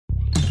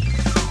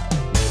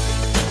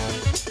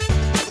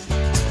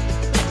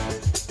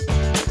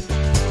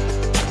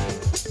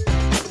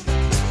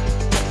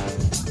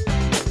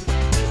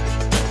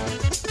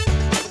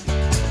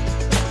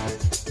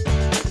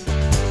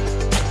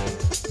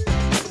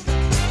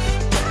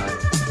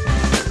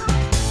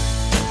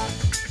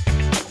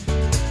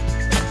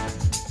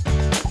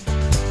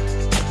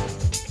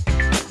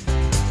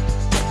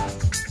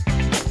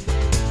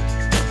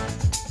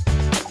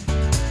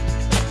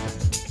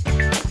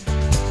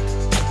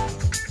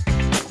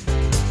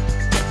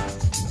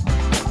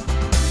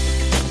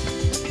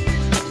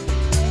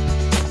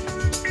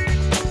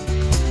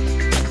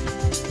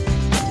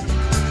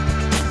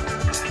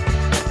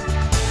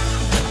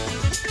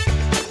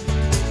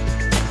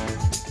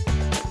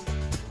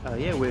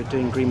Yeah, we're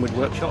doing greenwood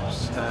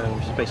workshops,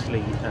 which is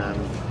basically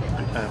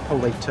pole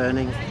lathe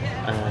turning,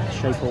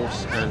 shape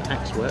horse and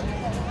axe work,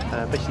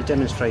 basically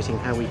demonstrating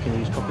how we can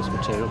use coppice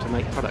material to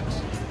make products.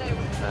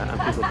 And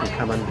people can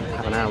come and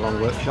have an hour-long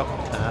workshop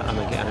and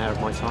they get an hour of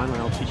my time and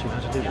I'll teach them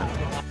how to do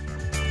that.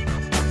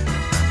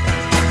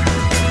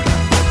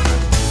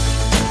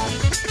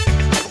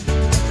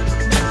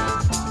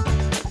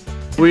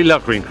 We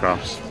love green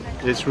crafts.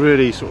 It's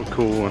really sort of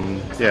cool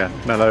and yeah,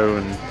 mellow,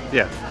 and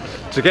yeah,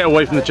 to get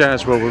away from the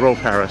jazz world with Roll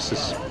Paris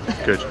is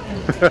good.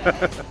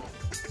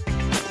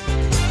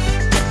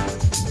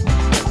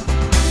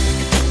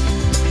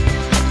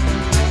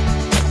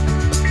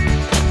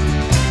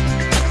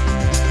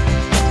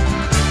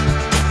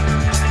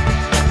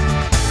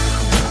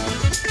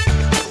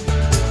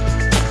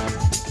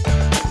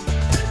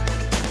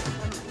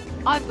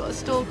 I've got a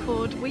store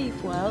called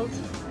Weave World.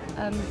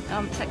 I'm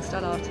a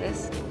textile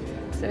artist,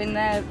 so in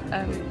there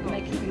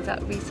making things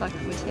out of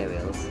recycled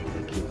materials,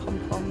 making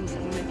pom-poms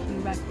and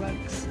making rag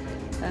rugs,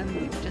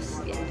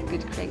 just yeah,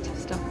 good creative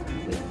stuff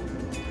with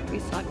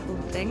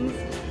recycled things.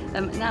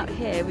 And out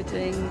here we're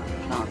doing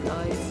plant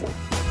dyes.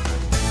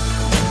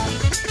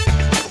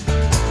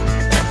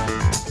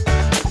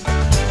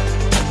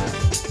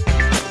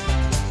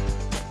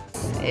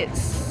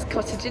 It's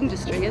cottage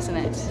industry, isn't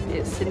it?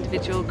 It's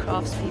individual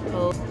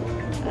craftspeople,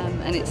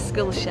 and it's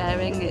skill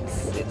sharing.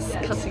 It's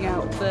cutting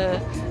out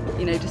the,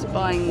 you know, just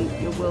buying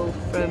your wool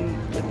from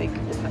the big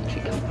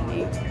factory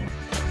company.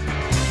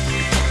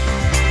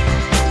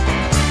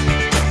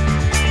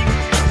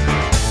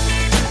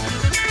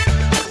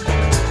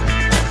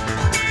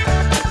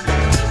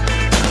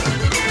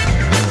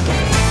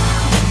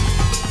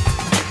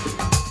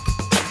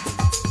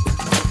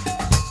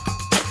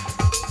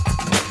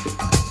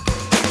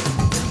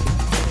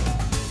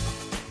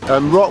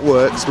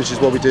 Rotworks, which is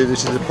what we do,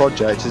 this is a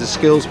project, is a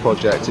skills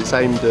project. It's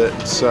aimed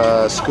at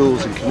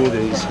schools and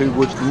communities who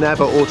would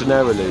never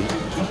ordinarily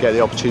get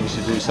the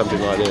opportunity to do something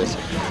like this.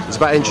 It's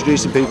about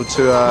introducing people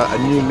to a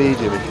new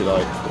medium, if you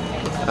like,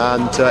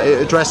 and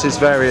it addresses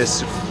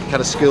various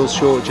kind of skills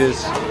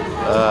shortages,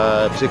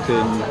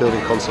 particularly in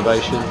building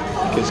conservation.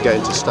 Kids get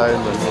into stone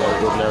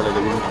and ordinarily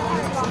they wouldn't.